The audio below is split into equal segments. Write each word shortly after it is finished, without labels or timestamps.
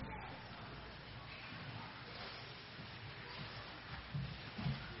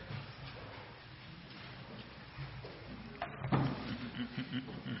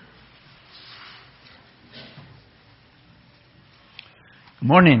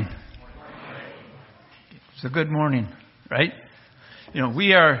Morning. It's a good morning, right? You know,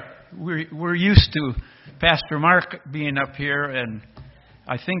 we're used to Pastor Mark being up here, and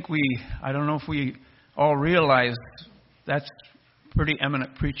I don't know if we all realize that's pretty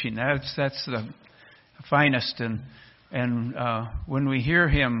eminent preaching. That's the finest, and when we hear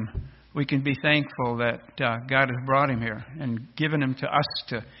him, we can be thankful that God has brought him here and given him to us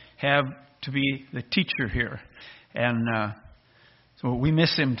to be the teacher here, and so we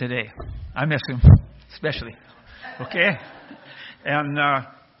miss him today. I miss him especially. Okay, and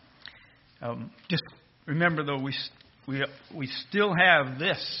just remember though, we still have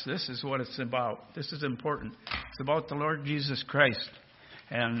this. This is what it's about. This is important. It's about the Lord Jesus Christ,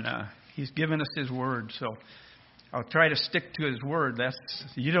 and He's given us His Word. So I'll try to stick to His Word.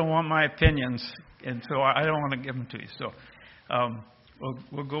 You don't want my opinions, and so I don't want to give them to you. So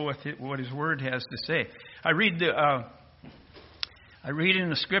we'll go with what His Word has to say. I read in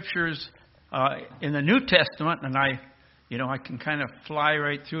the Scriptures in the New Testament, and I can kind of fly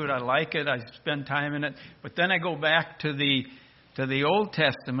right through it. I like it. I spend time in it. But then I go back to the Old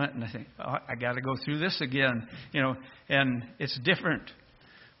Testament, and I think, I got to go through this again. And it's different.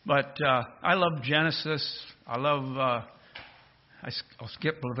 But I love Genesis. I love. I'll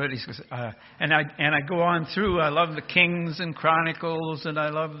skip Leviticus, and I go on through. I love the Kings and Chronicles, and I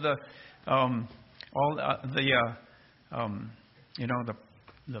love the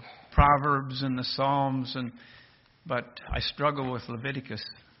Proverbs and the Psalms, but I struggle with Leviticus,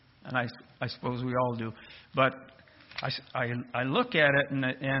 and I suppose we all do. But I look at it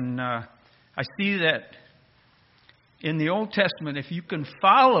and I see that in the Old Testament, if you can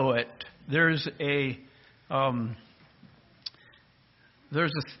follow it, there's a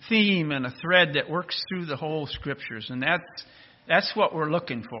theme and a thread that works through the whole Scriptures, and that's what we're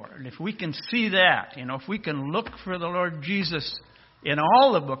looking for. And if we can see that, if we can look for the Lord Jesus in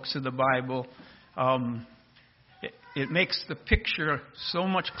all the books of the Bible, it makes the picture so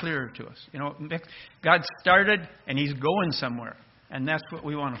much clearer to us. God started and He's going somewhere, and that's what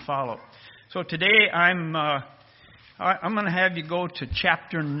we want to follow. So today I'm going to have you go to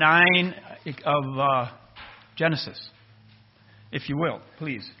chapter 9 of Genesis, if you will,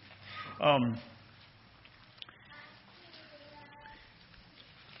 please.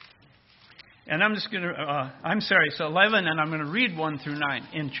 And I'm just going to, it's 11, and I'm going to read 1 through 9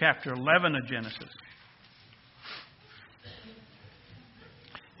 in chapter 11 of Genesis.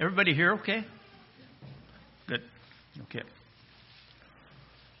 Everybody here okay? Good. Okay.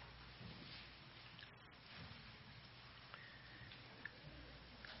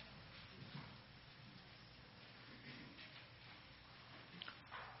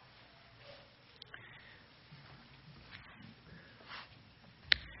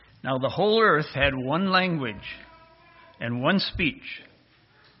 Now the whole earth had one language and one speech.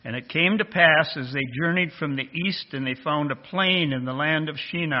 And it came to pass as they journeyed from the east, and they found a plain in the land of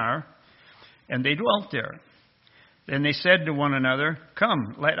Shinar, and they dwelt there. Then they said to one another,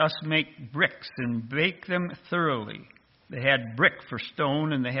 "Come, let us make bricks and bake them thoroughly." They had brick for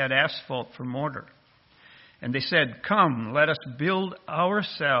stone, and they had asphalt for mortar. And they said, "Come, let us build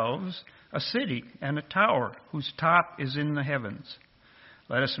ourselves a city and a tower whose top is in the heavens.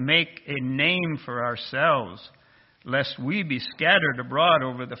 Let us make a name for ourselves, lest we be scattered abroad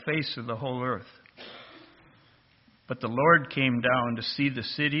over the face of the whole earth." But the Lord came down to see the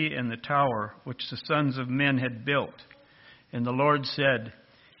city and the tower which the sons of men had built. And the Lord said,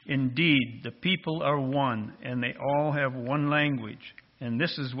 "Indeed, the people are one, and they all have one language, and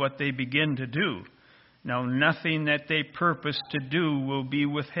this is what they begin to do. Now nothing that they purpose to do will be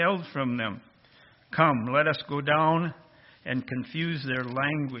withheld from them. Come, let us go down and confuse their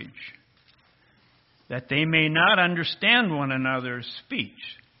language, that they may not understand one another's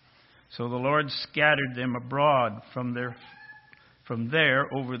speech." So the Lord scattered them abroad from there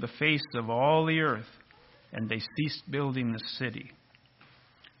over the face of all the earth, and they ceased building the city.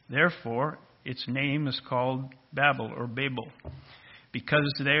 Therefore its name is called Babel, or Babel,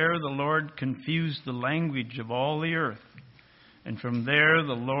 because there the Lord confused the language of all the earth. And from there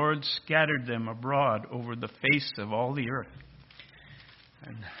the Lord scattered them abroad over the face of all the earth.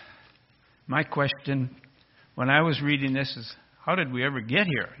 And my question when I was reading this is, how did we ever get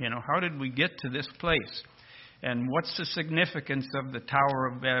here? How did we get to this place? And what's the significance of the Tower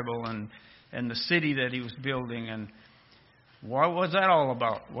of Babel and the city that he was building? And what was that all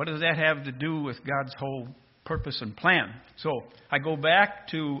about? What does that have to do with God's whole purpose and plan? So I go back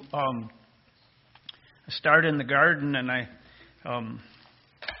to, I start in the garden, and I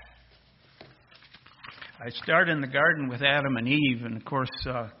start in the garden with Adam and Eve, and of course,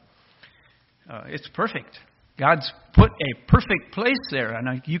 it's perfect. God's put a perfect place there.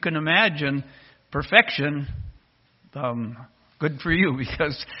 And you can imagine perfection. Good for you,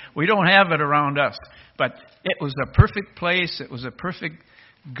 because we don't have it around us. But it was a perfect place. It was a perfect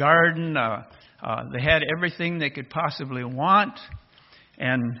garden. They had everything they could possibly want.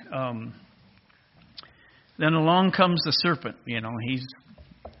 And then along comes the serpent. He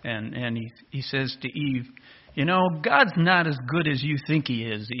says to Eve, God's not as good as you think He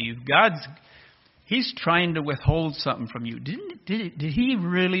is, Eve. He's trying to withhold something from you. Did He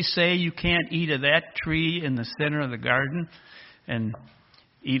really say you can't eat of that tree in the center of the garden? And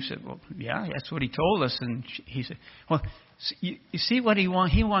Eve said, well, yeah, that's what He told us. And he said, well, you see what He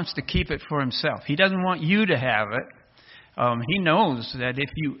wants? He wants to keep it for Himself. He doesn't want you to have it. He knows that if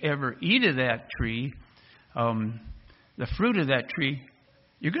you ever eat of that tree, the fruit of that tree,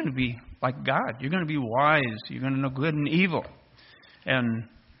 you're going to be like God. You're going to be wise. You're going to know good and evil. And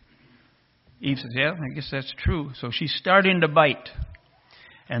Eve says, yeah, I guess that's true. So she's starting to bite.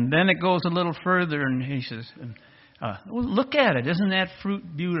 And then it goes a little further, and he says, well, look at it. Isn't that fruit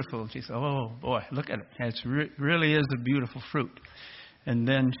beautiful? She says, oh, boy, look at it. It really is a beautiful fruit. And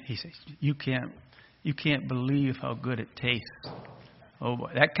then he says, you can't believe how good it tastes. Oh,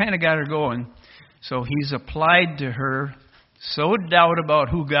 boy. That kind of got her going. So he's applied to her so doubt about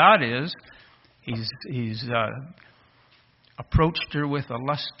who God is. He's approached her with a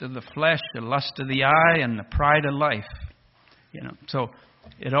lust of the flesh, a lust of the eye, and the pride of life. So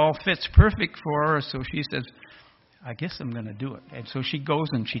it all fits perfect for her. So she says, I guess I'm going to do it. And so she goes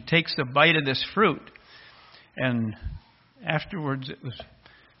and she takes a bite of this fruit. And afterwards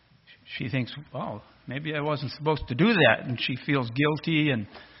she thinks, well, maybe I wasn't supposed to do that. And she feels guilty, and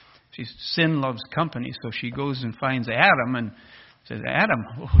sin loves company. So she goes and finds Adam and says, Adam,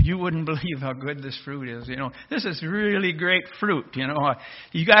 you wouldn't believe how good this fruit is. This is really great fruit.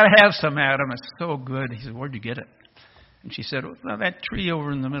 You got to have some, Adam. It's so good. He said, where'd you get it? And she said, well, that tree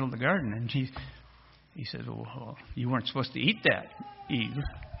over in the middle of the garden. And he said, well, you weren't supposed to eat that, Eve.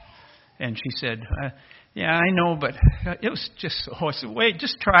 And she said, yeah, I know, but it was just, wait,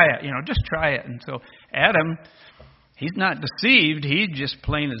 just try it. Just try it. And so Adam, he's not deceived. He just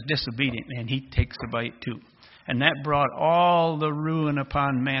plain is disobedient, and he takes a bite too. And that brought all the ruin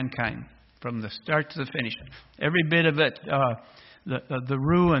upon mankind from the start to the finish. Every bit of it, the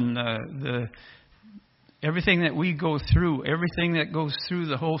ruin, the everything that we go through, everything that goes through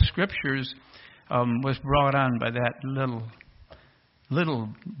the whole Scriptures was brought on by that little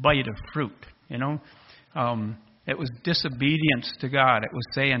bite of fruit. It was disobedience to God. It was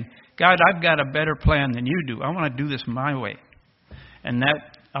saying, God, I've got a better plan than you do. I want to do this my way. And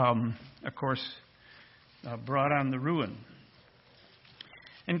that, of course, brought on the ruin.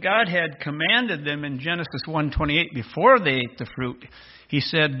 And God had commanded them in Genesis 1:28, before they ate the fruit. He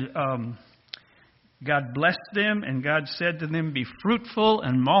said, God blessed them, and God said to them, be fruitful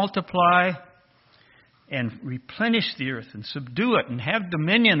and multiply and replenish the earth and subdue it and have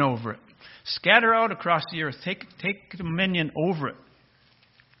dominion over it. Scatter out across the earth. Take dominion over it.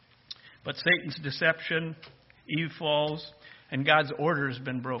 But Satan's deception, Eve falls, and God's order has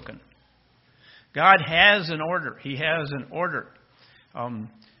been broken. God has an order. He has an order.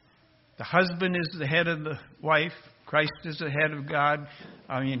 The husband is the head of the wife. Christ is the head of God.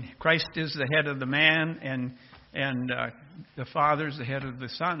 Christ is the head of the man, and the Father is the head of the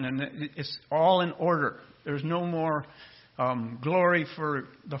Son. And it's all in order. There's no more glory for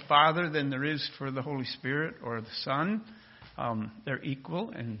the Father than there is for the Holy Spirit or the Son. They're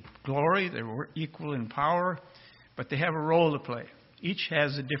equal in glory. They're equal in power. But they have a role to play. Each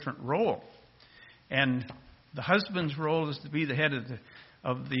has a different role. And the husband's role is to be the head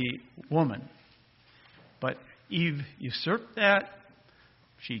of the woman. But Eve usurped that.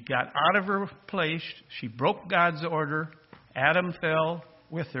 She got out of her place. She broke God's order. Adam fell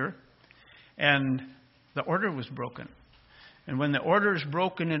with her. And the order was broken. And when the order is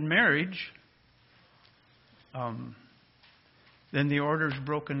broken in marriage, then the order is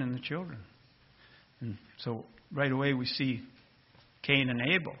broken in the children. And so right away we see Cain and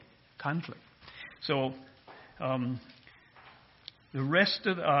Abel, conflict. So the rest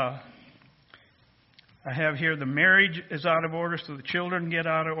of I have here the marriage is out of order, so the children get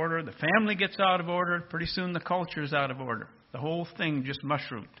out of order, the family gets out of order, pretty soon the culture is out of order. The whole thing just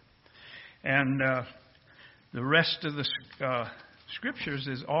mushroomed. And the rest of the Scriptures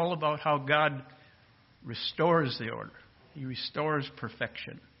is all about how God restores the order. He restores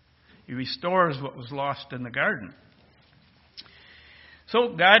perfection. He restores what was lost in the garden.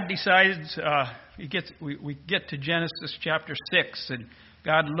 So God decides, we get to Genesis chapter 6, and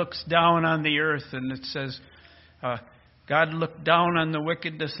God looks down on the earth, and it says, God looked down on the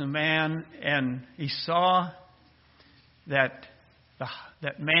wickedness of man, and He saw that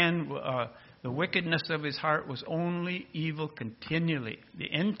man, the wickedness of his heart was only evil continually.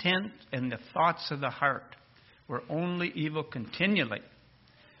 The intent and the thoughts of the heart were only evil continually.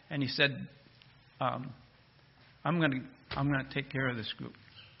 And he said, I'm going to take care of this group.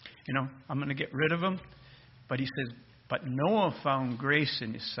 I'm going to get rid of them. But he says, but Noah found grace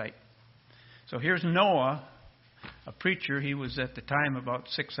in his sight. So here's Noah, a preacher. He was at the time about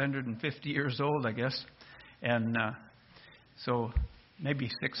 650 years old, I guess. And so maybe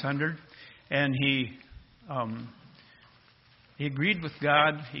 600. And he agreed with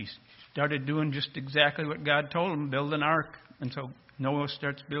God. He started doing just exactly what God told him, build an ark. And so Noah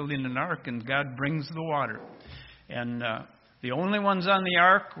starts building an ark, and God brings the water. And the only ones on the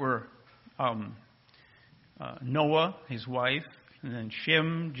ark were Noah, his wife, and then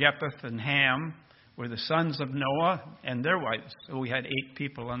Shem, Japheth, and Ham were the sons of Noah and their wives. So we had 8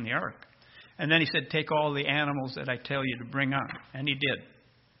 people on the ark. And then he said, take all the animals that I tell you to bring on. And he did.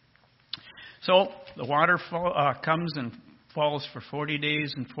 So the water comes and falls for 40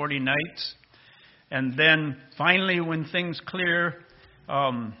 days and 40 nights. And then finally, when things clear,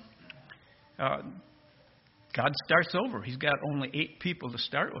 God starts over. He's got only 8 people to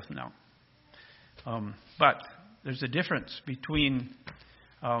start with now. But there's a difference between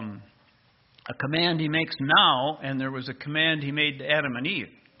a command he makes now and there was a command he made to Adam and Eve.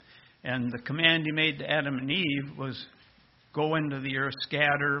 And the command he made to Adam and Eve was go into the earth,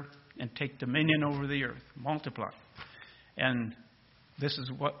 scatter, and take dominion over the earth, multiply. And this is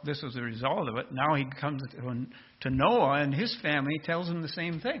the result of it. Now he comes to Noah and his family, tells him the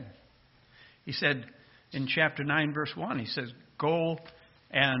same thing. He said in chapter 9, verse 1, he says, go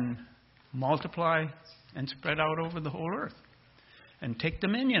and multiply and spread out over the whole earth and take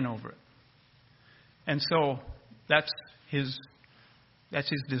dominion over it. And so that's his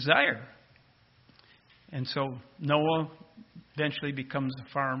desire. And so Noah eventually becomes a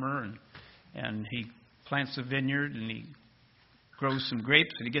farmer, and he plants a vineyard, and he grows some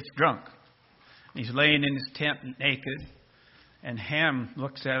grapes, and he gets drunk. And he's laying in his tent naked, and Ham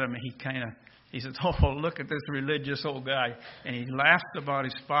looks at him, and he says, oh, look at this religious old guy. And he laughs about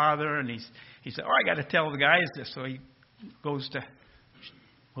his father, and he said, I got to tell the guys this. So he goes to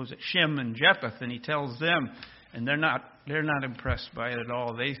Shem and Japheth, and he tells them, and they're not impressed by it at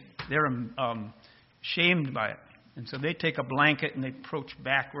all. They're shamed by it. And so they take a blanket and they approach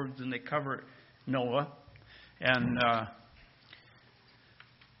backwards and they cover Noah. And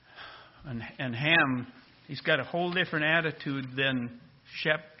Ham, he's got a whole different attitude than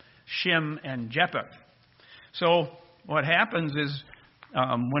Shem and Japheth. So what happens is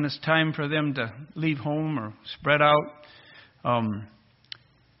when it's time for them to leave home or spread out,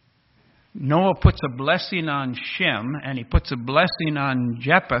 Noah puts a blessing on Shem and he puts a blessing on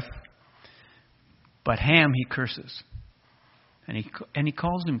Japheth, but Ham he curses. And he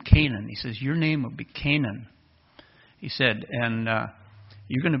calls him Canaan. He says, your name will be Canaan. He said, and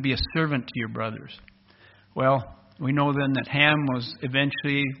you're going to be a servant to your brothers. Well, we know then that Ham was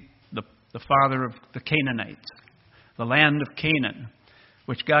eventually the father of the Canaanites, the land of Canaan,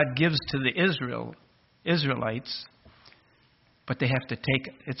 which God gives to the Israelites, but they have to take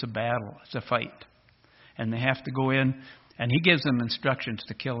it. It's a battle. It's a fight. And they have to go in, and he gives them instructions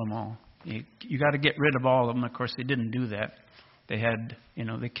to kill them all. You got to get rid of all of them. Of course, they didn't do that. They had,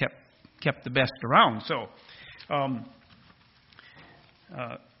 they kept the best around.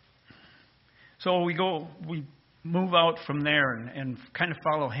 So we move out from there and kind of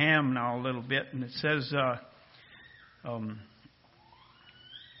follow Ham now a little bit. And it says,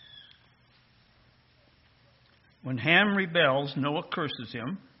 when Ham rebels, Noah curses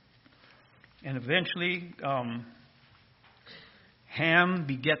him. And eventually, Ham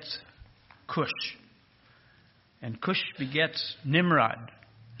begets Cush. And Cush begets Nimrod.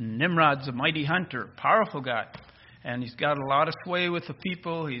 And Nimrod's a mighty hunter, powerful guy. And he's got a lot of sway with the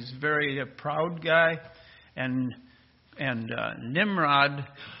people. He's a proud guy. And Nimrod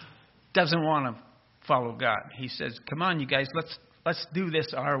doesn't want to follow God. He says, come on, you guys, let's do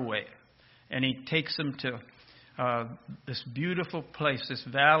this our way. And he takes them to this beautiful place, this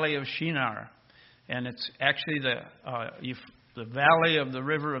valley of Shinar. And it's actually the valley of the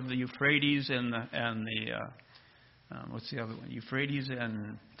river of the Euphrates and the what's the other one? Euphrates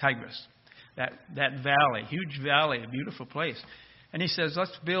and Tigris. That valley, huge valley, a beautiful place. And he says,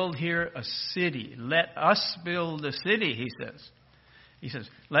 let's build here a city. Let us build a city, he says. He says,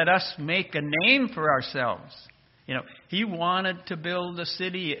 let us make a name for ourselves. He wanted to build a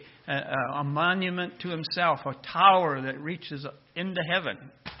city, a monument to himself, a tower that reaches into heaven.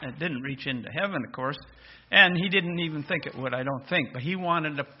 It didn't reach into heaven, of course. And he didn't even think it would, I don't think. But he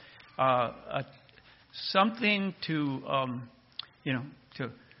wanted something to,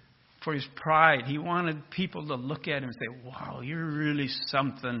 for his pride. He wanted people to look at him and say, wow, you're really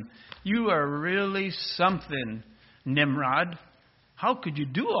something. You are really something, Nimrod. How could you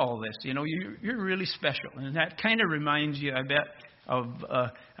do all this? You're really special. And that kind of reminds you, I bet, of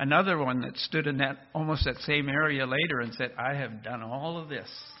another one that stood in almost that same area later and said, I have done all of this.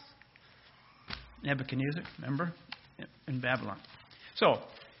 Nebuchadnezzar, remember? In Babylon. So,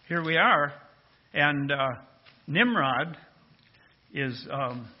 here we are. And Nimrod is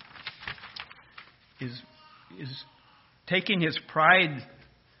taking his pride,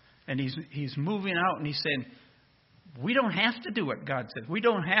 and he's moving out, and he's saying, we don't have to do what God says. We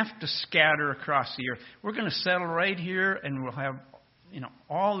don't have to scatter across the earth. We're going to settle right here, and we'll have,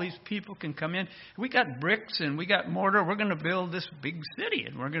 all these people can come in. We got bricks and we got mortar. We're going to build this big city,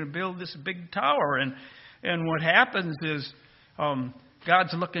 and we're going to build this big tower. And what happens is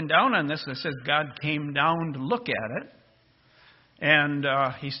God's looking down on this. It says God came down to look at it, and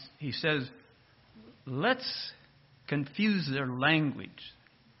he says, let's confuse their language.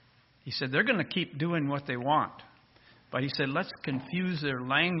 He said they're going to keep doing what they want. But he said, let's confuse their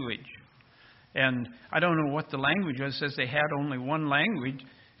language. And I don't know what the language was. It says they had only one language,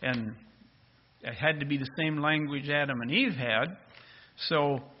 and it had to be the same language Adam and Eve had.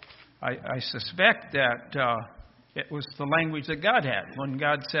 So I suspect that it was the language that God had. When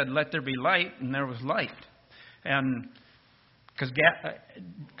God said, let there be light, and there was light. And because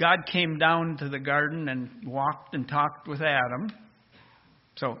God came down to the garden and walked and talked with Adam.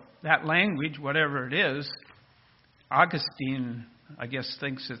 So that language, whatever it is, Augustine, I guess,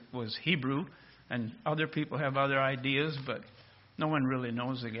 thinks it was Hebrew, and other people have other ideas, but no one really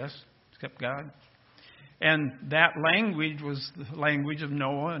knows, I guess, except God. And that language was the language of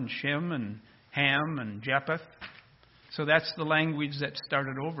Noah and Shem and Ham and Japheth. So that's the language that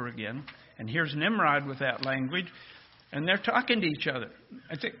started over again. And here's Nimrod with that language, and they're talking to each other.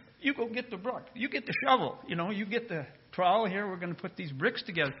 I say, you go get the brook, you get the shovel, you get the trowel here, we're going to put these bricks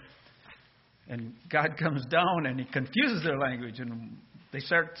together. And God comes down and he confuses their language. And they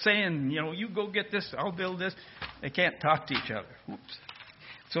start saying, you go get this, I'll build this. They can't talk to each other. Oops.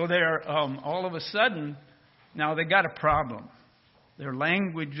 So they're, all of a sudden, now they got a problem. Their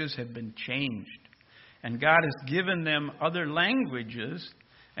languages have been changed. And God has given them other languages.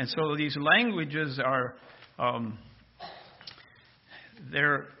 And so these languages are,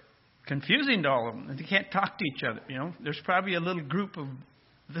 they're confusing to all of them. They can't talk to each other. There's probably a little group of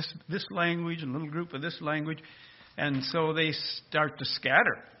this language and a little group of this language, and so they start to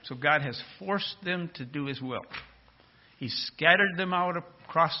scatter. So God has forced them to do his will. He scattered them out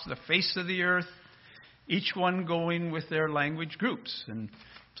across the face of the earth, each one going with their language groups. And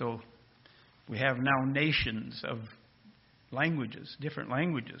so we have now nations of languages, different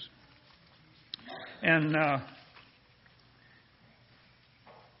languages. And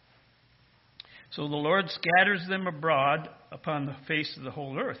so the Lord scatters them abroad upon the face of the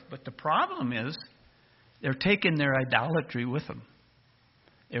whole earth. But the problem is, they're taking their idolatry with them.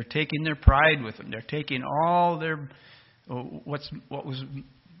 They're taking their pride with them. They're taking all their what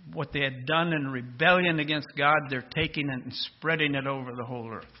they had done in rebellion against God. They're taking it and spreading it over the whole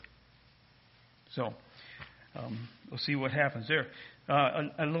earth. So we'll see what happens there.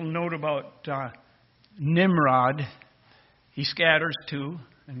 A little note about Nimrod. He scatters too,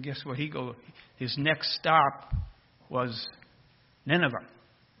 and guess what? His next stop was Nineveh,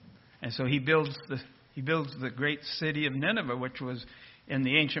 and so he builds the great city of Nineveh, which was in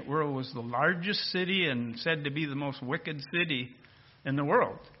the ancient world was the largest city and said to be the most wicked city in the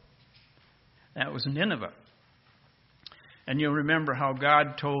world. That was Nineveh. And you'll remember how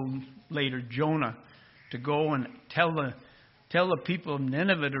God told later Jonah to go and tell the people of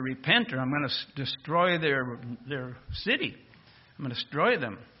Nineveh to repent, or I'm going to destroy their city. I'm going to destroy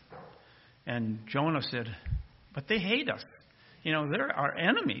them. And Jonah said, but they hate us. They're our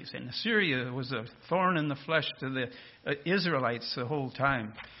enemies. And Assyria was a thorn in the flesh to the Israelites the whole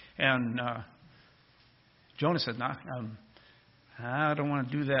time. And Jonah said, no, I don't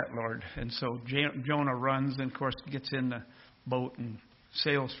want to do that, Lord. And so Jonah runs and, of course, gets in the boat and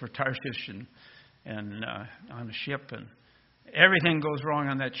sails for Tarshish and on a ship. And everything goes wrong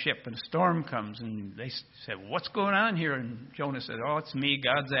on that ship. And a storm comes. And they said, what's going on here? And Jonah said, oh, it's me.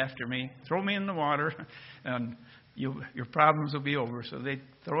 God's after me. Throw me in the water. And your problems will be over. So they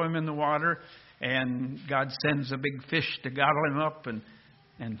throw him in the water, and God sends a big fish to gobble him up and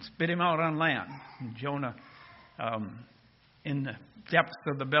spit him out on land. And Jonah, in the depths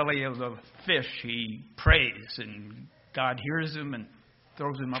of the belly of the fish, he prays, and God hears him and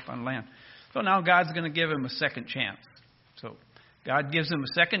throws him up on land. So now God's going to give him a second chance. So God gives him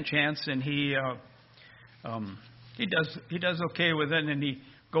a second chance, and he he does okay with it, and he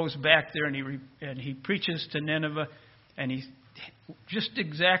goes back there and he preaches to Nineveh, and he just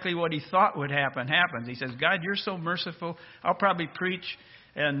exactly what he thought would happen happens. He says, God, you're so merciful. I'll probably preach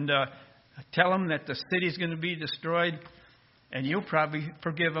and tell them that the city's going to be destroyed, and you'll probably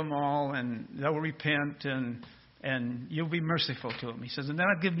forgive them all, and they'll repent, and you'll be merciful to them. He says, and then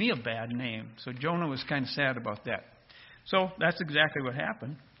I'll give me a bad name. So Jonah was kind of sad about that. So that's exactly what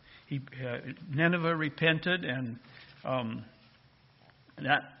happened. Nineveh repented, and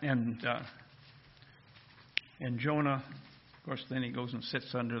Jonah, of course, then he goes and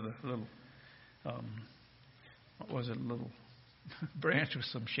sits under the little, a little branch with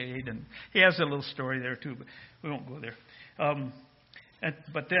some shade, and he has a little story there too, but we won't go there.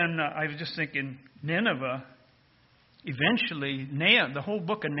 But then I was just thinking, Nineveh, eventually, the whole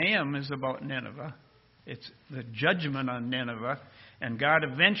book of Nahum is about Nineveh. It's the judgment on Nineveh, and God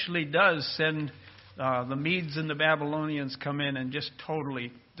eventually does send the Medes and the Babylonians come in and just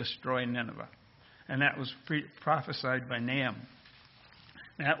totally destroy Nineveh. And that was prophesied by Nahum.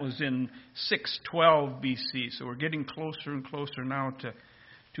 That was in 612 BC. So we're getting closer and closer now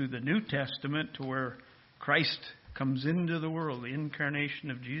to the New Testament, to where Christ comes into the world, the incarnation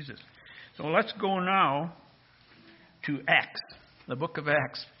of Jesus. So let's go now to Acts, the book of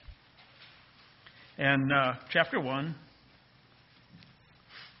Acts. And chapter 1.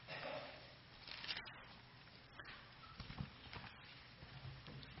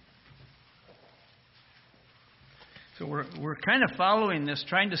 So we're kind of following this,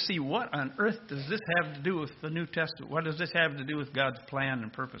 trying to see what on earth does this have to do with the New Testament? What does this have to do with God's plan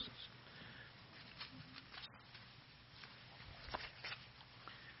and purposes?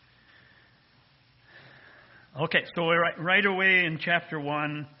 Okay, so right away in chapter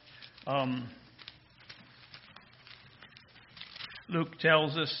 1, Luke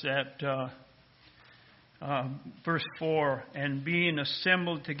tells us that verse 4, and being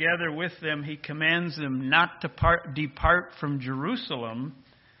assembled together with them, he commands them not to depart from Jerusalem,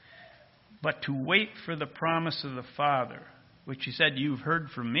 but to wait for the promise of the Father, which he said, you've heard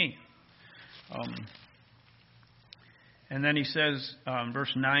from me. And then he says,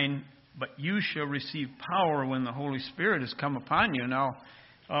 verse 9, but you shall receive power when the Holy Spirit has come upon you. Now,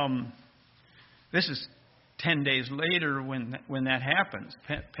 this is 10 days later when that happens.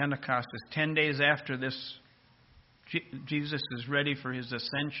 Pentecost is 10 days after this. Jesus is ready for his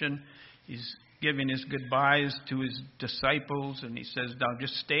ascension. He's giving his goodbyes to his disciples, and he says, now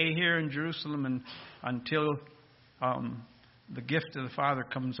just stay here in Jerusalem until the gift of the Father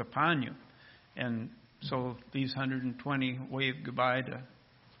comes upon you. And so these 120 wave goodbye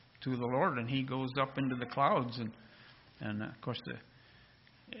to the Lord, and he goes up into the clouds, and of course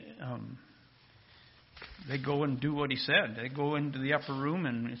they go and do what he said. They go into the upper room,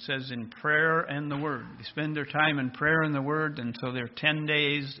 and it says in prayer and the Word. They spend their time in prayer and the Word, and so they're 10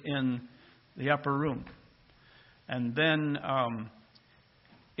 days in the upper room. And then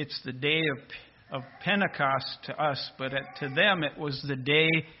it's the day of Pentecost to us, but to them it was the day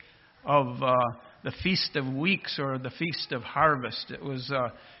of the Feast of Weeks, or the Feast of Harvest. It was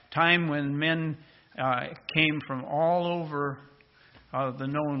a time when men came from all over the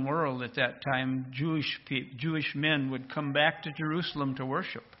known world at that time. Jewish men would come back to Jerusalem to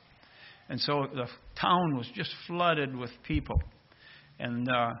worship. And so the town was just flooded with people. And,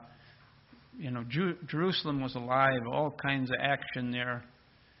 Jerusalem was alive, all kinds of action there.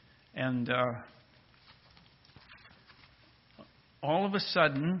 And all of a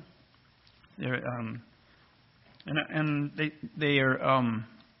sudden,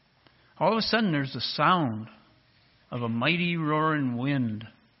 all of a sudden there's the sound of a mighty roaring wind.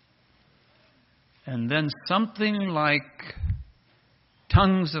 And then something like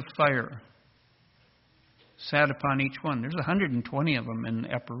tongues of fire sat upon each one. There's 120 of them in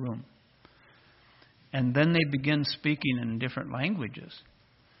the upper room. And then they begin speaking in different languages.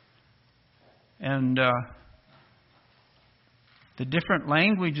 And the different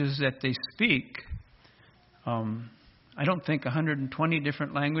languages that they speak, I don't think 120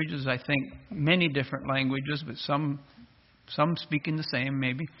 different languages. I think many different languages, but some speaking the same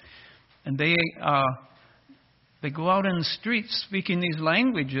maybe. And they go out in the streets speaking these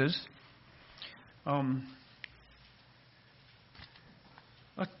languages.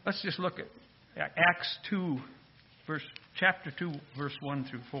 Let's just look at Acts 2, chapter 2, verse 1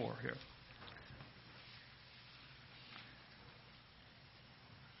 through 4 here.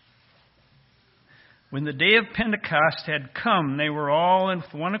 When the day of Pentecost had come, they were all in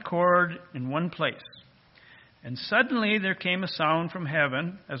one accord in one place. And suddenly there came a sound from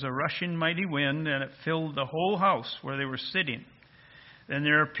heaven as a rushing mighty wind, and it filled the whole house where they were sitting. Then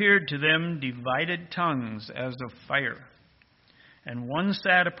there appeared to them divided tongues as of fire, and one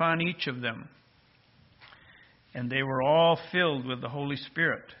sat upon each of them. And they were all filled with the Holy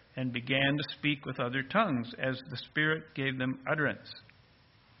Spirit, and began to speak with other tongues, as the Spirit gave them utterance.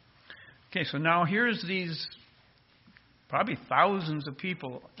 Okay, so now here's these probably thousands of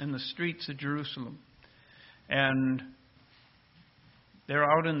people in the streets of Jerusalem. And they're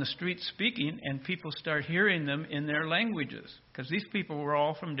out in the streets speaking, and people start hearing them in their languages, because these people were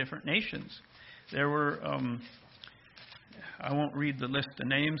all from different nations. There were, I won't read the list of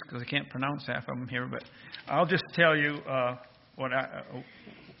names because I can't pronounce half of them here, but I'll just tell you what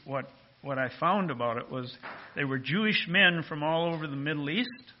I found about it was they were Jewish men from all over the Middle East,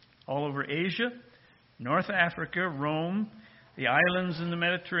 all over Asia, North Africa, Rome, the islands in the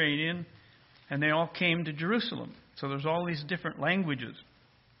Mediterranean, and they all came to Jerusalem. So there's all these different languages.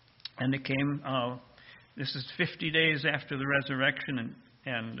 And they came, this is 50 days after the resurrection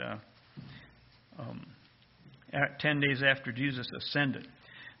and 10 days after Jesus ascended.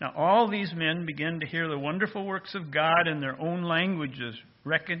 Now all these men began to hear the wonderful works of God in their own languages,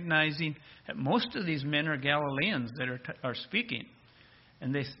 recognizing that most of these men are Galileans that are speaking.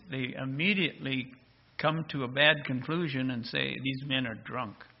 And they immediately come to a bad conclusion and say, these men are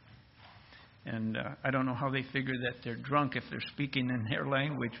drunk. And I don't know how they figure that they're drunk if they're speaking in their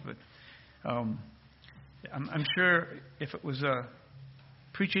language, but I'm sure if it was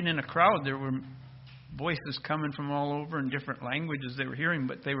preaching in a crowd, there were voices coming from all over in different languages they were hearing,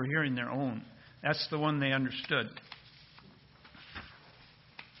 but they were hearing their own. That's the one they understood.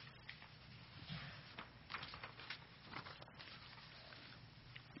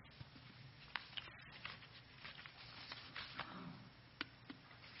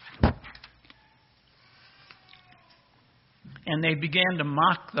 And they began to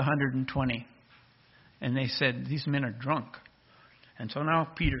mock the 120. And they said, these men are drunk. And so now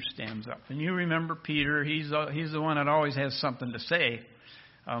Peter stands up. And you remember Peter. He's the one that always has something to say.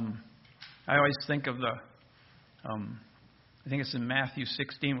 I always think of I think it's in Matthew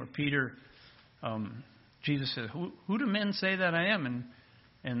 16 where Peter, Jesus says, who do men say that I am?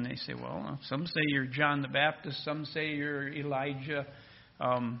 And they say, well, some say you're John the Baptist. Some say you're Elijah.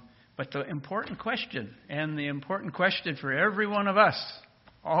 But the important question, and the important question for every one of us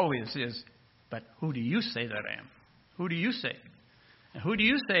always is, but who do you say that I am? Who do you say? And who do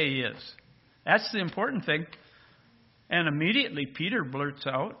you say he is? That's the important thing. And immediately Peter blurts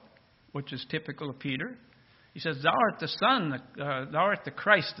out, which is typical of Peter. He says, thou art the Son, thou art the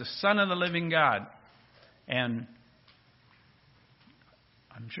Christ, the Son of the living God. And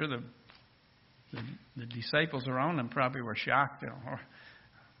I'm sure the disciples around him probably were shocked.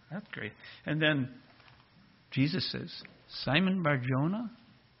 That's great. And then Jesus says, Simon Bar-Jonah,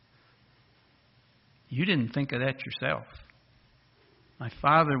 you didn't think of that yourself. My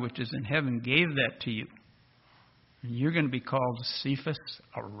Father which is in heaven gave that to you. And you're going to be called Cephas,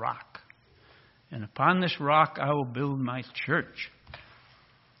 a rock. And upon this rock I will build my church.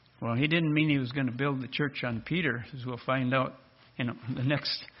 Well, he didn't mean he was going to build the church on Peter, as we'll find out in the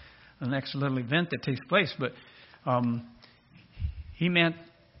next little event that takes place. But he meant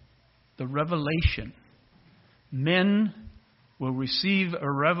the revelation. Men will receive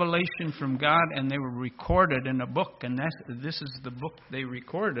a revelation from God, and they were recorded in a book. And this is the book they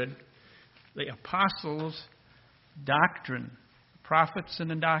recorded. The apostles' doctrine, prophets and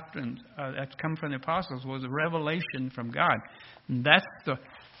the doctrines that come from the apostles was a revelation from God. And that's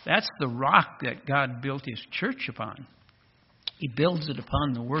the rock that God built His church upon. He builds it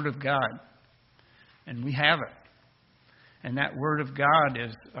upon the Word of God, and we have it. And that Word of God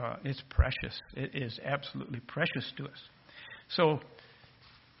is precious. It is absolutely precious to us. So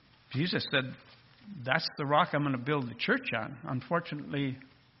Jesus said, that's the rock I'm going to build the church on. Unfortunately,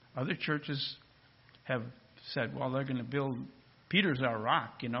 other churches have said, well, they're going to build, Peter's our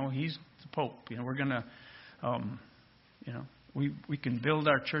rock, he's the Pope. We're going to, we can build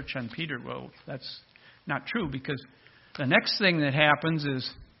our church on Peter. Well, that's not true, because the next thing that happens is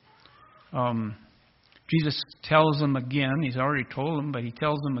Jesus tells them again, he's already told them, but he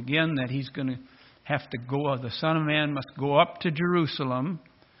tells them again that he's going to have to go, the Son of Man must go up to Jerusalem,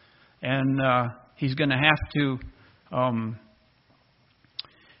 and he's going to have to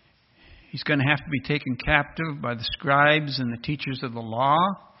be taken captive by the scribes and the teachers of the law,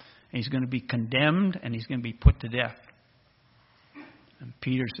 and he's going to be condemned, and he's going to be put to death. And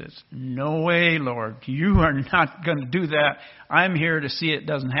Peter says, no way, Lord, you are not going to do that. I'm here to see it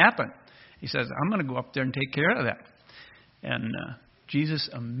doesn't happen. He says, I'm going to go up there and take care of that. And Jesus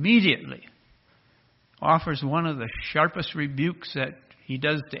immediately offers one of the sharpest rebukes that he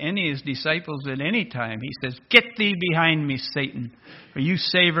does to any of his disciples at any time. He says, "Get thee behind me, Satan, for you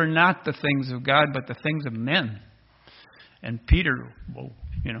savor not the things of God, but the things of men." And Peter, well,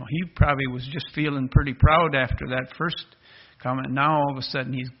 he probably was just feeling pretty proud after that first comment. Now all of a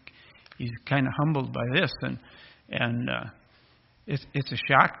sudden he's kind of humbled by this, and it's a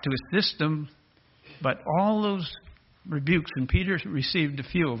shock to his system. But all those rebukes, and Peter received a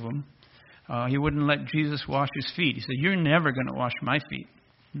few of them. He wouldn't let Jesus wash his feet. He said, "You're never going to wash my feet."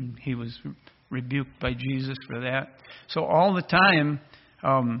 And he was rebuked by Jesus for that. So all the time,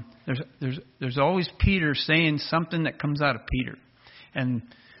 there's always Peter saying something that comes out of Peter. And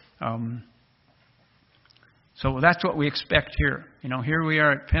so that's what we expect here. Here we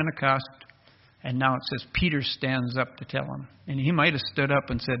are at Pentecost, and now it says Peter stands up to tell him. And he might have stood up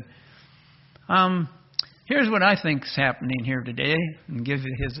and said, "Here's what I think is happening here today," and give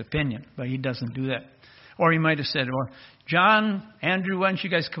his opinion. But he doesn't do that. Or he might have said, "Well, John, Andrew, why don't you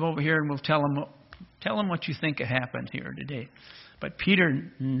guys come over here and we'll tell them what you think happened here today." But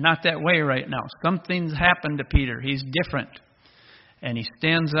Peter, not that way right now. Something's happened to Peter. He's different. And he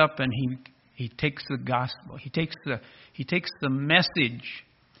stands up and he takes the gospel. He takes the message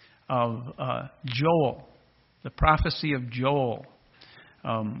of Joel, the prophecy of Joel,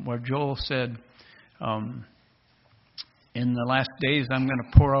 where Joel said, "In the last days I'm going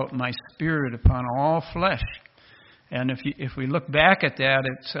to pour out my spirit upon all flesh." And if we look back at that,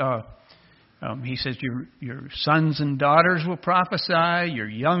 it's he says your sons and daughters will prophesy, your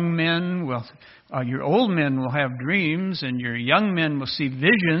young men will, your old men will have dreams, and your young men will see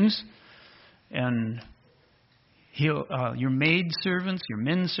visions, and your maid servants, your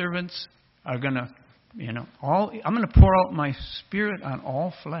men servants are going to, I'm going to pour out my spirit on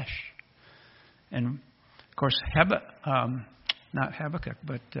all flesh. And of course, not Habakkuk,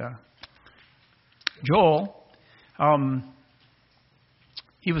 but Joel,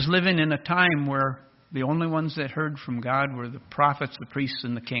 he was living in a time where the only ones that heard from God were the prophets, the priests,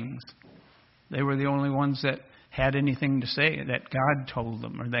 and the kings. They were the only ones that had anything to say that God told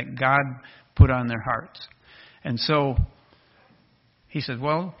them or that God put on their hearts. And so he said,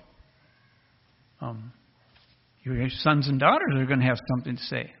 "Well, your sons and daughters are going to have something to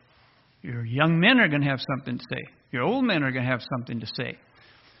say. Your young men are going to have something to say. Your old men are going to have something to say.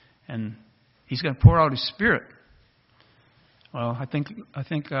 And he's going to pour out his spirit." Well, I think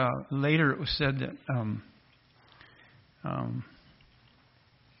later it was said that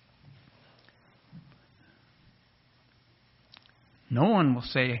no one will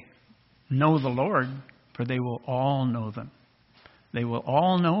say, "Know the Lord," for they will all know them. They will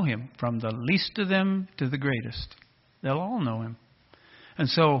all know him, from the least of them to the greatest. They'll all know him. And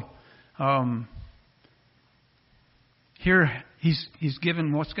so here he's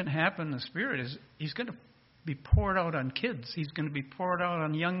given what's going to happen in the Spirit is he's going to be poured out on kids. He's going to be poured out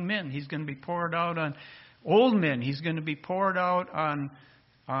on young men. He's going to be poured out on old men. He's going to be poured out on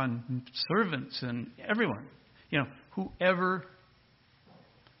servants and everyone. Whoever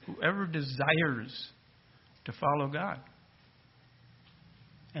desires to follow God.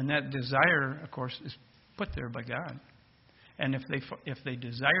 And that desire, of course, is put there by God. And if they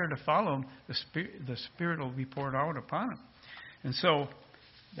desire to follow him, the Spirit will be poured out upon them. And so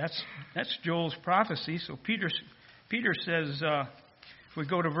that's Joel's prophecy. So Peter says, if we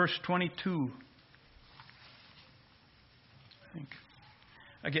go to verse 22, I think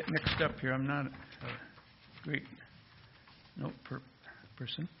I get mixed up here. I'm not a great note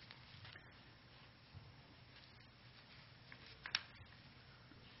person.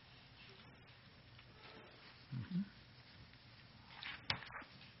 Mm-hmm.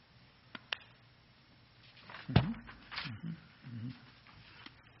 Mm-hmm. Mm-hmm. Mm-hmm.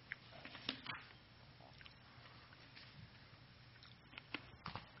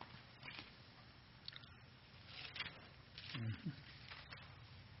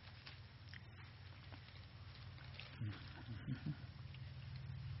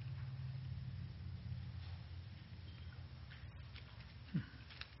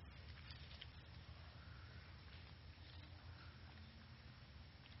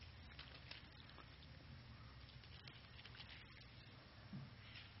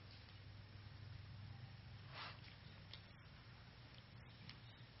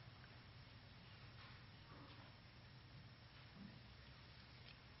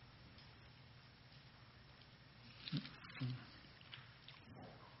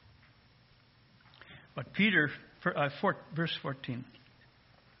 But Peter, verse 14.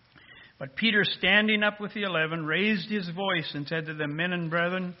 But Peter, standing up with the 11, raised his voice and said to them, "Men and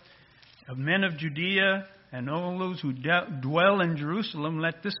brethren, men of Judea, and all those who dwell in Jerusalem,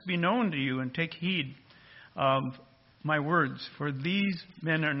 let this be known to you, and take heed. my words, for these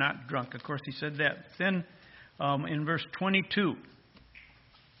men are not drunk. Of course, he said that. Then in verse 22,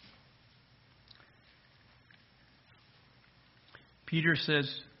 Peter says,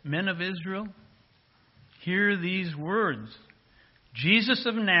 men of Israel, hear these words. Jesus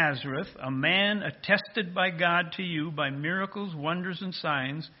of Nazareth, a man attested by God to you by miracles, wonders, and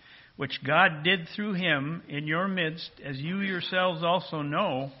signs, which God did through him in your midst, as you yourselves also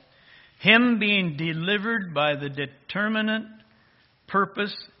know, him being delivered by the determinate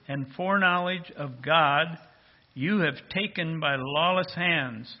purpose and foreknowledge of God, you have taken by lawless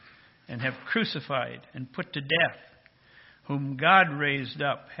hands and have crucified and put to death, whom God raised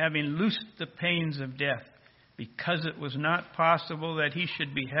up, having loosed the pains of death, because it was not possible that he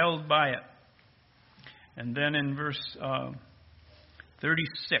should be held by it. And then in verse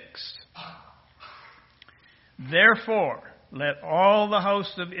 36, therefore, let all the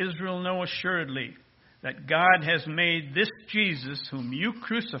house of Israel know assuredly that God has made this Jesus, whom you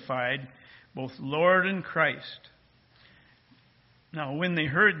crucified, both Lord and Christ. Now, when they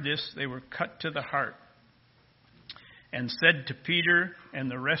heard this, they were cut to the heart, and said to Peter and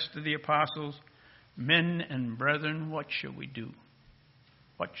the rest of the apostles, men and brethren, what shall we do?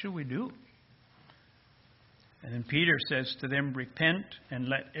 What shall we do? And then Peter says to them, repent and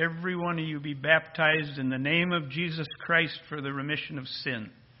let every one of you be baptized in the name of Jesus Christ for the remission of sin,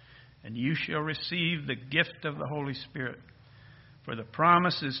 and you shall receive the gift of the Holy Spirit. For the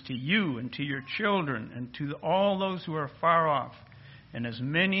promise is to you and to your children and to all those who are far off, and as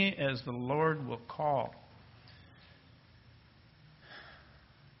many as the Lord will call.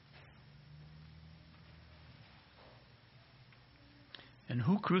 And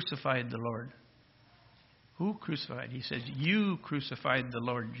who crucified the Lord? Who crucified? He says, you crucified the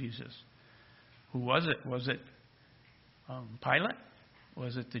Lord Jesus. Who was it? Was it Pilate?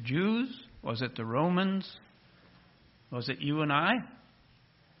 Was it the Jews? Was it the Romans? Was it you and I?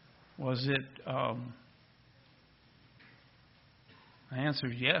 Was it... the answer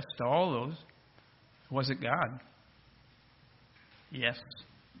is yes to all those. Was it God? Yes.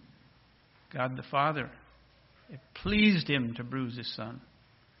 God the Father. It pleased him to bruise his Son.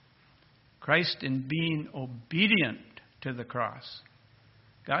 Christ, in being obedient to the cross.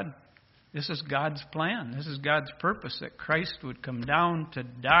 God, this is God's plan. This is God's purpose, that Christ would come down to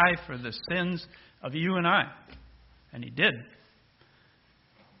die for the sins of you and I. And he did.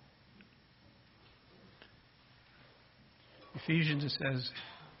 Ephesians, it says,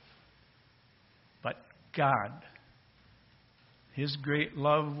 but God, his great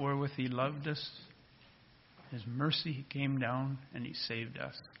love wherewith he loved us, his mercy, he came down and he saved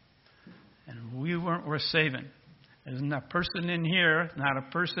us. And we weren't worth saving. There's not a person in here, not a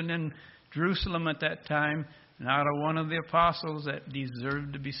person in Jerusalem at that time, not a one of the apostles that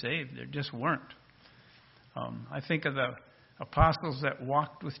deserved to be saved. There just weren't. I think of the apostles that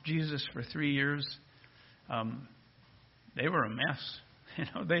walked with Jesus for 3 years. They were a mess. You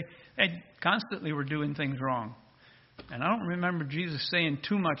know, they constantly were doing things wrong. And I don't remember Jesus saying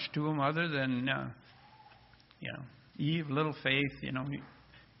too much to them other than, Eve, little faith,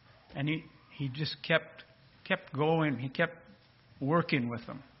 And he just kept going. He kept working with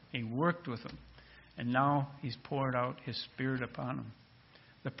them. He worked with them. And now he's poured out his Spirit upon them.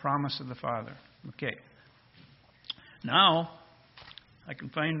 The promise of the Father. Okay. Now, I can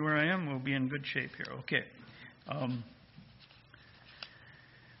find where I am. We'll be in good shape here. Okay.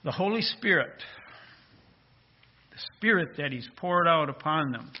 The Holy Spirit. The Spirit that he's poured out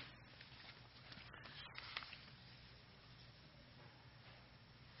upon them.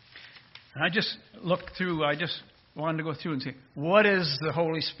 And I just looked through, I just wanted to go through and say, what is the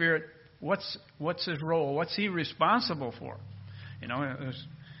Holy Spirit? What's his role? What's he responsible for? I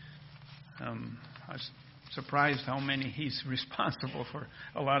was surprised how many he's responsible for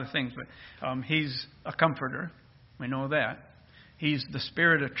a lot of things. But he's a comforter. We know that. He's the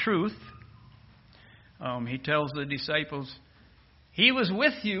Spirit of truth. He tells the disciples, he was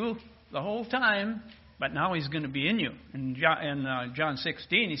with you the whole time, but now he's going to be in you. In John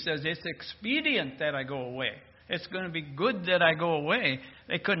 16, he says, it's expedient that I go away. It's going to be good that I go away.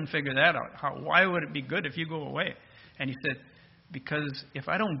 They couldn't figure that out. Why would it be good if you go away? And he said, because if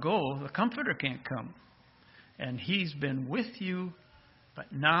I don't go, the Comforter can't come. And he's been with you,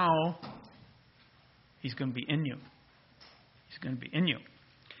 but now he's going to be in you. He's going to be in you.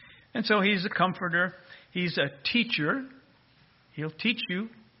 And so he's a comforter. He's a teacher. He'll teach you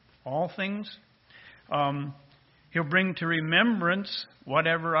all things. He'll bring to remembrance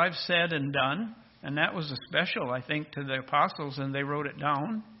whatever I've said and done. And that was a special, I think, to the apostles, and they wrote it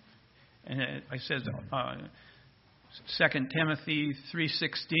down. And I said, 2 Timothy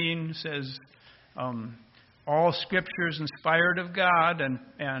 3:16 says, all Scripture is inspired of God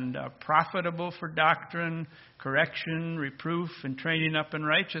and profitable for doctrine, correction, reproof, and training up in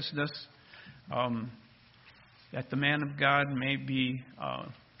righteousness, that the man of God may be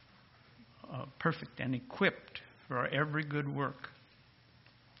perfect and equipped for every good work.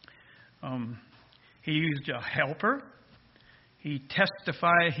 He used a helper. He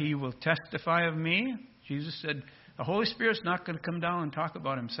will testify of me. Jesus said, the Holy Spirit's not going to come down and talk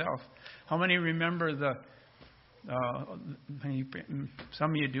about himself. How many remember some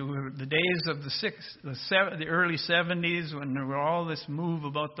of you do, the days of the early 70s when there were all this move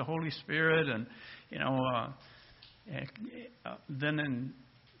about the Holy Spirit, and then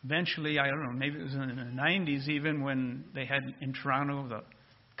eventually, I don't know, maybe it was in the 90s even, when they had in Toronto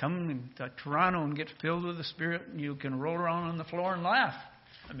come to Toronto and get filled with the Spirit, and you can roll around on the floor and laugh.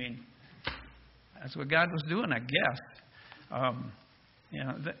 I mean, that's what God was doing, I guess.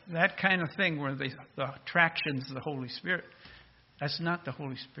 That kind of thing where the attractions of the Holy Spirit, that's not the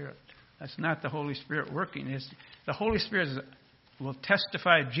Holy Spirit. That's not the Holy Spirit working. The Holy Spirit will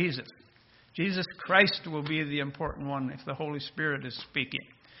testify of Jesus. Jesus Christ will be the important one if the Holy Spirit is speaking.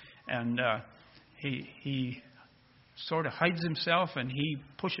 And he sort of hides himself, and he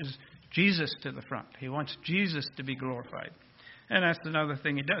pushes Jesus to the front. He wants Jesus to be glorified. And that's another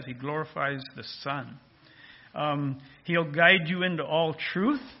thing he does. He glorifies the Son. He'll guide you into all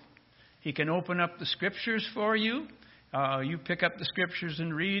truth. He can open up the Scriptures for you. You pick up the Scriptures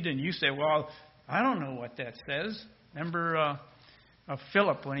and read, and you say, well, I don't know what that says. Remember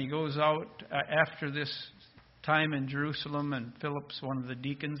Philip, when he goes out after this time in Jerusalem, and Philip's one of the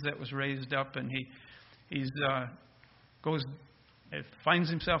deacons that was raised up, and he finds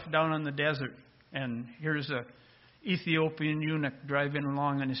himself down on the desert, and here's a Ethiopian eunuch driving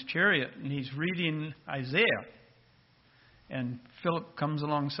along in his chariot, and he's reading Isaiah. And Philip comes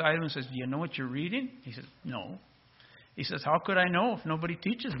alongside him and says, do you know what you're reading? He says, no. He says, how could I know if nobody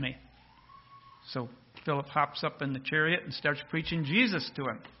teaches me? So Philip hops up in the chariot and starts preaching Jesus to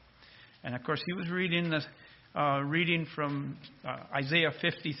him. And of course, he was reading from Isaiah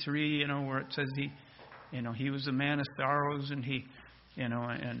 53, where it says he was a man of sorrows, and he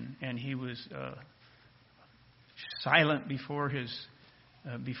was silent before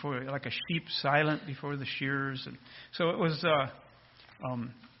like a sheep silent before the shearers. And so it was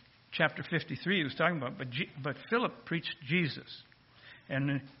chapter 53 he was talking about. But Philip preached Jesus,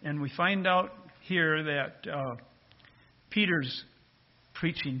 and we find out here that Peter's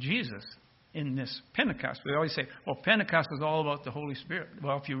preaching Jesus in this Pentecost. We always say, well, Pentecost is all about the Holy Spirit.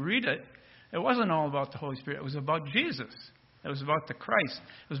 Well, if you read it, it wasn't all about the Holy Spirit. It was about Jesus. It was about the Christ.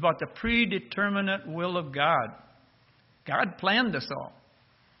 It was about the predeterminate will of God. God planned this all.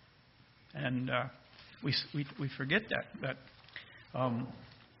 And we forget that.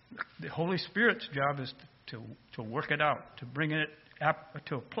 The Holy Spirit's job is to work it out, to bring it up,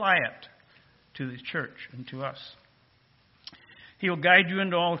 to apply it to the church and to us. He'll guide you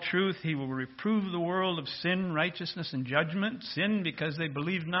into all truth. He will reprove the world of sin, righteousness, and judgment. Sin, because they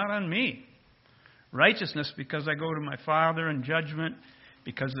believe not on me. Righteousness, because I go to my Father, and judgment,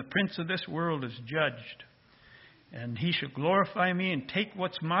 because the prince of this world is judged. And he shall glorify me and take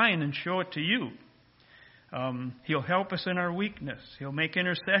what's mine and show it to you. He'll help us in our weakness. He'll make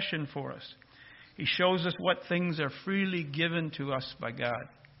intercession for us. He shows us what things are freely given to us by God.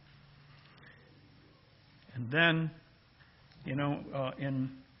 And then,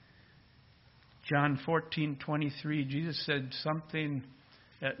 in John 14:23, Jesus said something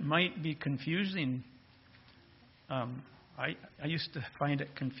that might be confusing. I used to find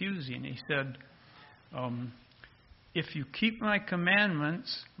it confusing. He said, if you keep my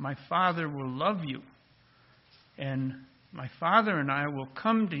commandments, my Father will love you. And my Father and I will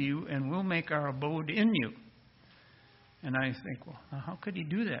come to you, and we'll make our abode in you. And I think, well, how could he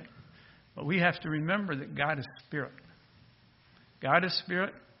do that? But we have to remember that God is Spirit. God is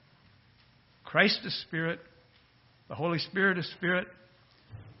Spirit. Christ is Spirit. The Holy Spirit is Spirit.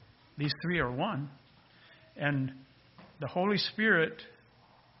 These three are one. And the Holy Spirit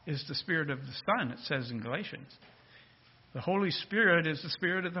is the Spirit of the Son, it says in Galatians. The Holy Spirit is the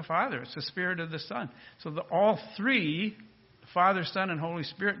Spirit of the Father. It's the Spirit of the Son. So all three, the Father, Son, and Holy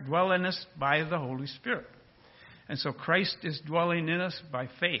Spirit, dwell in us by the Holy Spirit. And so Christ is dwelling in us by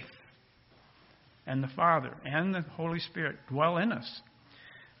faith. And the Father and the Holy Spirit dwell in us.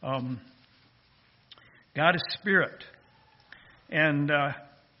 God is Spirit. And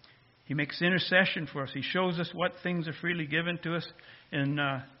He makes intercession for us. He shows us what things are freely given to us. In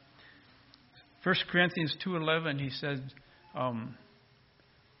 1 Corinthians 2:11, he says,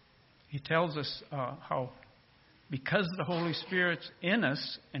 he tells us how because the Holy Spirit's in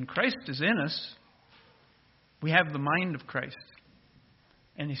us and Christ is in us, We have the mind of Christ.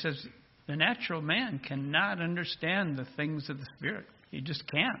 And he says, the natural man cannot understand the things of the Spirit. He just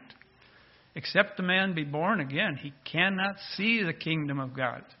can't. Except the man be born again, he cannot see the kingdom of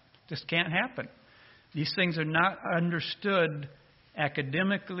God. Just can't happen. These things are not understood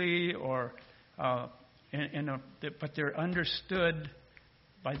academically but they're understood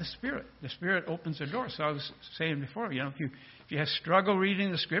by the Spirit. The Spirit opens the door. So I was saying before, if you have struggle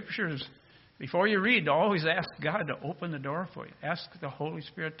reading the Scriptures, before you read, always ask God to open the door for you. Ask the Holy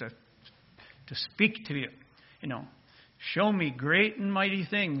Spirit to speak to you. Show me great and mighty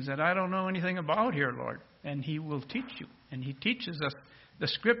things that I don't know anything about here, Lord. And He will teach you. And He teaches us the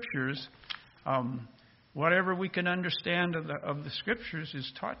Scriptures. Whatever we can understand of the Scriptures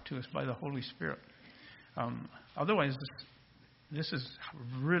is taught to us by the Holy Spirit. Otherwise, this is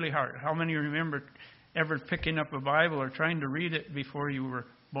really hard. How many remember ever picking up a Bible or trying to read it before you were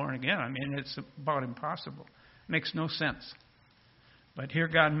born again? I mean, it's about impossible. It makes no sense. But here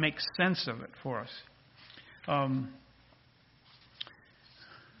God makes sense of it for us.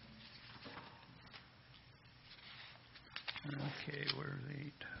 Okay, where's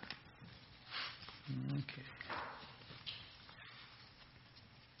 8? Okay.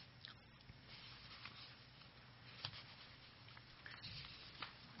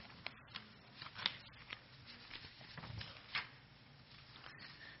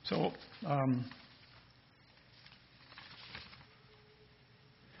 So,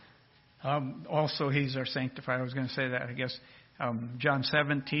 also He's our sanctifier. I was going to say that, I guess. John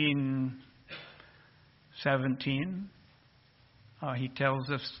 17, He tells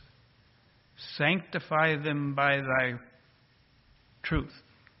us, sanctify them by thy truth.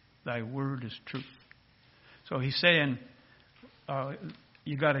 Thy word is truth. So He's saying,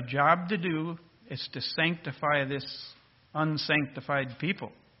 you got a job to do. It's to sanctify this unsanctified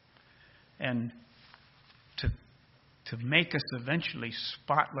people. And to make us eventually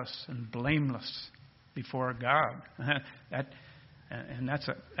spotless and blameless before God.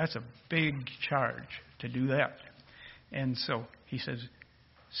 That's a big charge to do that. And so He says,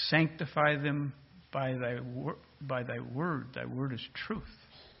 sanctify them by thy word. Thy word is truth.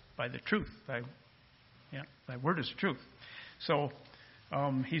 By the truth. Thy word is truth. So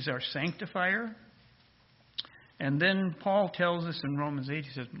He's our sanctifier. And then Paul tells us in Romans 8,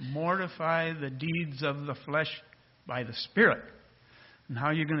 he says, mortify the deeds of the flesh by the Spirit. And how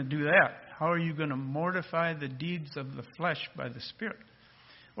are you going to do that? How are you going to mortify the deeds of the flesh by the Spirit?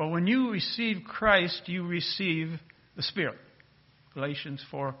 Well, when you receive Christ, you receive the Spirit. Galatians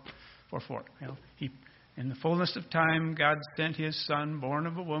 4:4. In the fullness of time, God sent His Son, born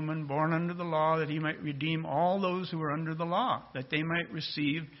of a woman, born under the law, that He might redeem all those who are under the law, that they might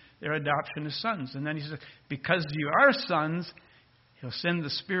receive their adoption as sons. And then He says, because you are sons, He'll send the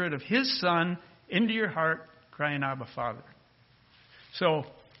Spirit of His Son into your heart, crying, Abba, Father. So,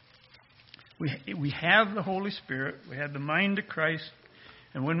 we have the Holy Spirit. We have the mind of Christ.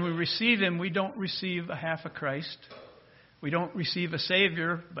 And when we receive Him, we don't receive a half of Christ. We don't receive a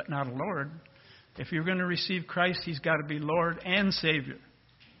Savior, but not a Lord. If you're going to receive Christ, He's got to be Lord and Savior.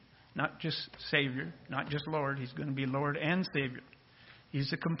 Not just Savior, not just Lord. He's going to be Lord and Savior. He's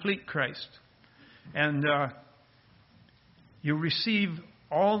the complete Christ. And you receive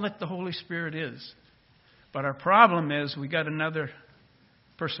all that the Holy Spirit is. But our problem is we got another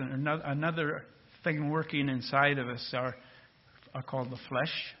person, another thing working inside of us, called the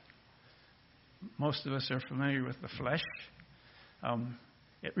flesh. Most of us are familiar with the flesh.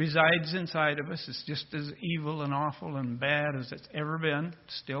 It resides inside of us. It's just as evil and awful and bad as it's ever been.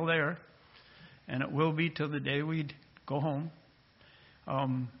 It's still there. And it will be till the day we go home.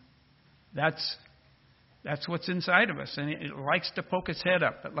 That's what's inside of us. And it likes to poke its head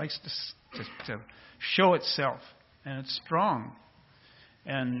up. It likes to show itself. And it's strong.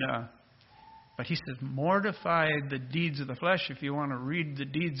 But he says, mortify the deeds of the flesh. If you want to read the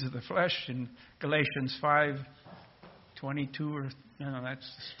deeds of the flesh in Galatians 5:22, or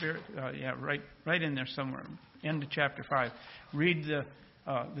that's the Spirit. Right in there somewhere, end of chapter 5. Read the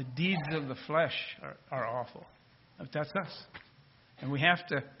deeds of the flesh are awful. That's us, and we have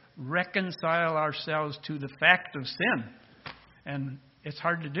to reconcile ourselves to the fact of sin, and it's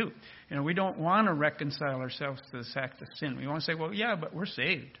hard to do. We don't want to reconcile ourselves to the fact of sin. We want to say, well, yeah, but we're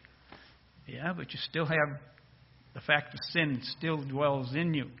saved. Yeah, but you still have the fact of sin still dwells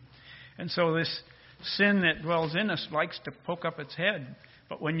in you. And so this sin that dwells in us likes to poke up its head.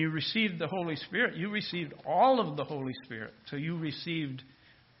 But when you received the Holy Spirit, you received all of the Holy Spirit. So you received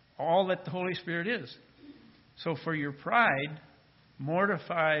all that the Holy Spirit is. So for your pride,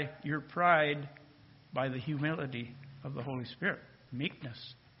 mortify your pride by the humility of the Holy Spirit. Meekness.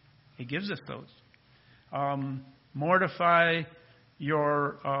 He gives us those. Mortify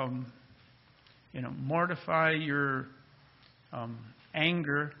your, mortify your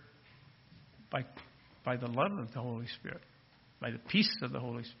anger by the love of the Holy Spirit, by the peace of the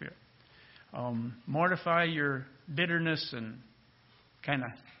Holy Spirit. Mortify your bitterness and kind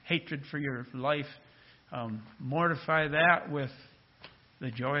of hatred for your life. Mortify that with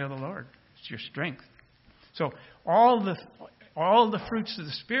the joy of the Lord. It's your strength. So all the fruits of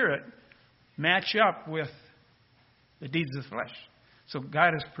the Spirit match up with the deeds of the flesh. So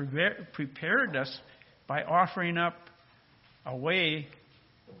God has prepared us by offering up a way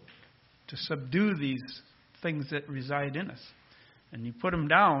to subdue these things that reside in us. And you put them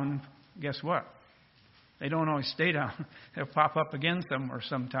down, guess what? They don't always stay down. They'll pop up again somewhere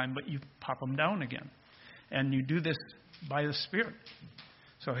sometime, but you pop them down again. And you do this by the Spirit.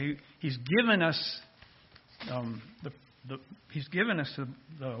 So He's given us He's given us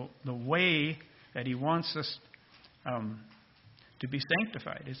the way that He wants us to be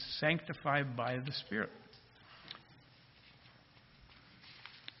sanctified. It's sanctified by the Spirit.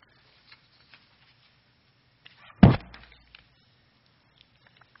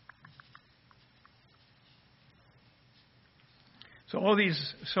 So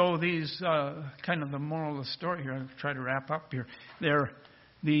these kind of the moral of the story here. I'll try to wrap up here.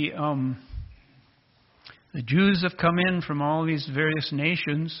 The Jews have come in from all these various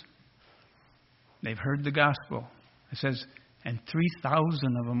nations. They've heard the gospel. It says, and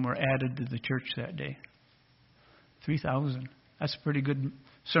 3,000 of them were added to the church that day. 3,000. That's a pretty good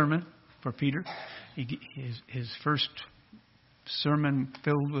sermon for Peter. His first sermon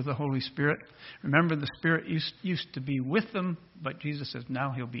filled with the Holy Spirit. Remember, the Spirit used to be with them, but Jesus says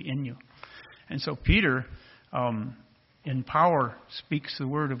now He'll be in you. And so Peter, in power, speaks the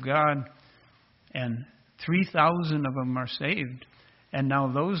word of God, and 3,000 of them are saved. And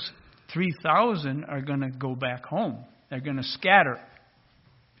now those 3,000 are going to go back home. They're going to scatter,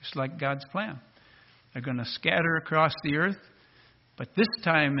 just like God's plan. They're going to scatter across the earth. But this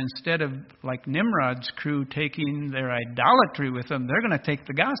time, instead of like Nimrod's crew taking their idolatry with them, they're going to take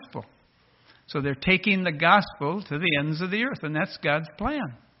the gospel. So they're taking the gospel to the ends of the earth, and that's God's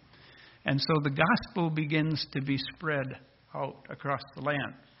plan. And so the gospel begins to be spread out across the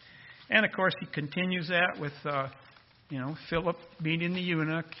land. And of course, He continues that with, Philip meeting the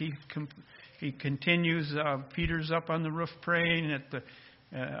eunuch. He continues. Peter's up on the roof praying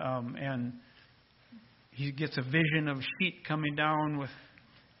and he gets a vision of sheep coming down with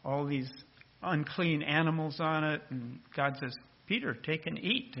all these unclean animals on it. And God says, Peter, take and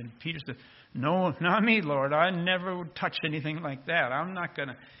eat. And Peter says, no, not me, Lord. I never would touch anything like that. I'm not going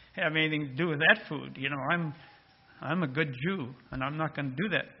to have anything to do with that food. I'm a good Jew, and I'm not going to do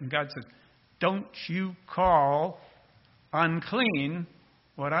that. And God says, don't you call unclean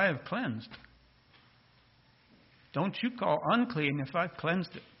what I have cleansed. Don't you call unclean if I've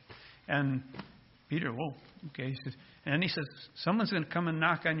cleansed it. And Peter, whoa, okay. He says, and then he says, someone's going to come and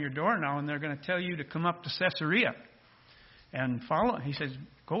knock on your door now, and they're going to tell you to come up to Caesarea and follow. He says,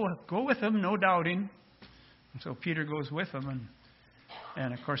 go with them, no doubting. And so Peter goes with them,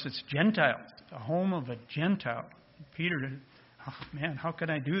 and of course it's Gentiles, the home of a Gentile. Peter, oh man, how can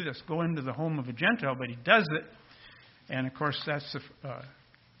I do this? Go into the home of a Gentile, but he does it. And of course that's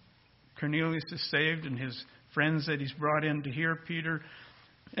Cornelius is saved, and his friends that he's brought in to hear Peter,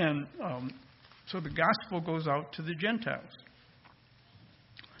 and so the gospel goes out to the Gentiles.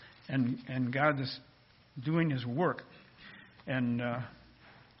 And God is doing His work. And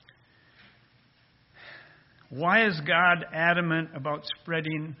why is God adamant about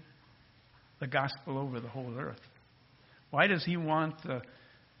spreading the gospel over the whole earth? Why does He want the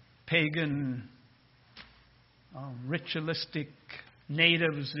pagan, ritualistic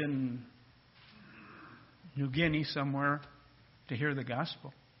natives in New Guinea somewhere to hear the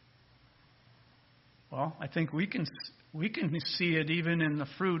gospel? Well, I think we can see it even in the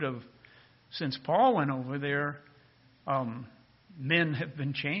fruit of, since Paul went over there, men have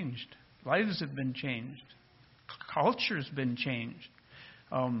been changed. Lives have been changed. Culture's been changed.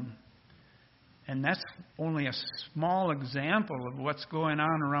 And that's only a small example of what's going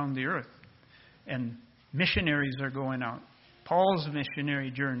on around the earth. And missionaries are going out. Paul's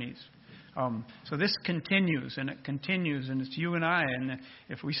missionary journeys. So this continues, and it continues, and it's you and I. And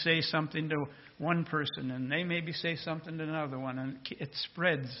if we say something to one person, and they maybe say something to another one, and it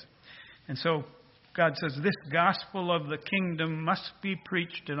spreads. And so God says, this gospel of the kingdom must be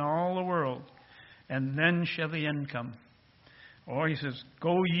preached in all the world, and then shall the end come. Or He says,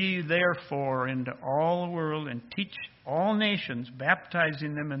 go ye therefore into all the world and teach all nations,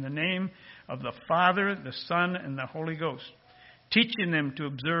 baptizing them in the name of the Father, the Son, and the Holy Ghost, teaching them to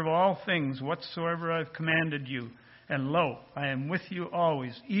observe all things whatsoever I've commanded you. And lo, I am with you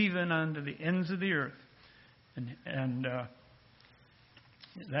always, even unto the ends of the earth. And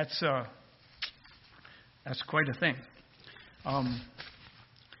that's quite a thing.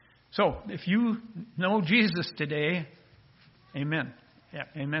 So, if you know Jesus today, amen. Yeah,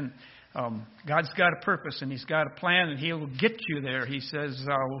 amen. God's got a purpose and He's got a plan, and He'll get you there. He says,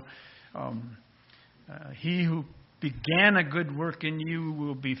 He who began a good work in you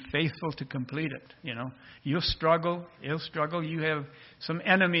will be faithful to complete it. You know, you'll struggle. You'll struggle. You have some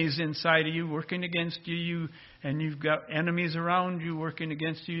enemies inside of you working against you, and you've got enemies around you working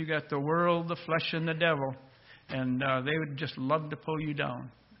against you. You got the world, the flesh, and the devil, and they would just love to pull you down.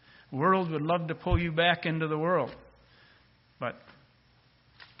 The world would love to pull you back into the world, but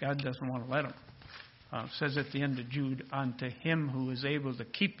God doesn't want to let them. It says at the end of Jude, unto Him who is able to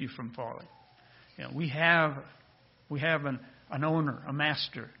keep you from falling. You know, we have an owner, a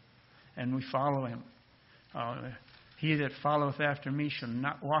master, and we follow Him. He that followeth after me shall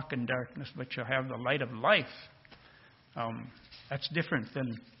not walk in darkness, but shall have the light of life. That's different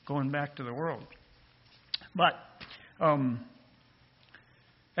than going back to the world. But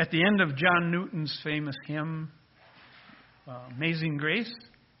at the end of John Newton's famous hymn, Amazing Grace,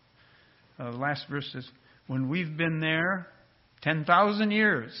 the last verse is, when we've been there 10,000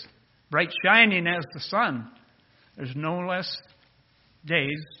 years, bright shining as the sun, there's no less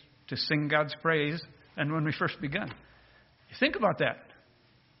days to sing God's praise than when we first begun. You think about that.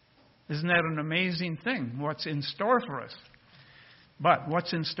 Isn't that an amazing thing? What's in store for us? But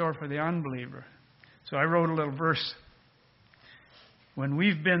what's in store for the unbeliever? So I wrote a little verse. When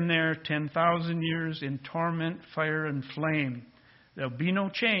we've been there 10,000 years in torment, fire, and flame, there'll be no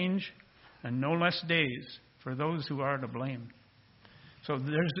change and no less days for those who are to blame. So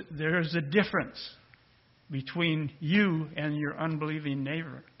there's a difference between you and your unbelieving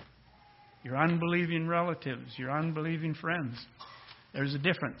neighbor, your unbelieving relatives, your unbelieving friends. There's a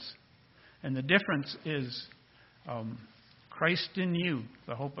difference. And the difference is Christ in you,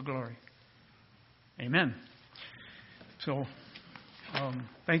 the hope of glory. Amen. So,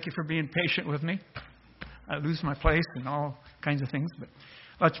 thank you for being patient with me. I lose my place and all kinds of things, but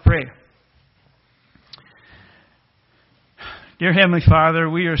let's pray. Dear Heavenly Father,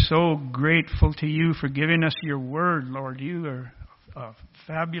 we are so grateful to you for giving us your word, Lord. You are a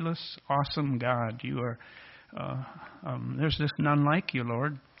fabulous, awesome God. You are. There's just none like you,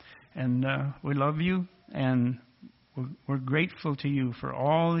 Lord. And we love you, and we're grateful to you for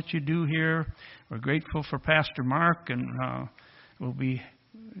all that you do here. We're grateful for Pastor Mark, and we'll be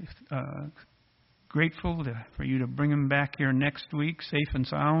grateful for you to bring him back here next week, safe and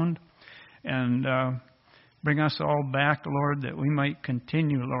sound. And bring us all back, Lord, that we might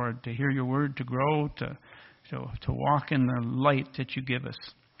continue, Lord, to hear your word, to grow, to walk in the light that you give us.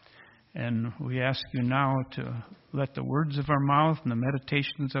 And we ask you now to let the words of our mouth and the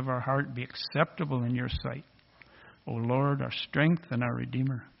meditations of our heart be acceptable in your sight. O Lord, our strength and our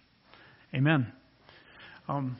Redeemer. Amen.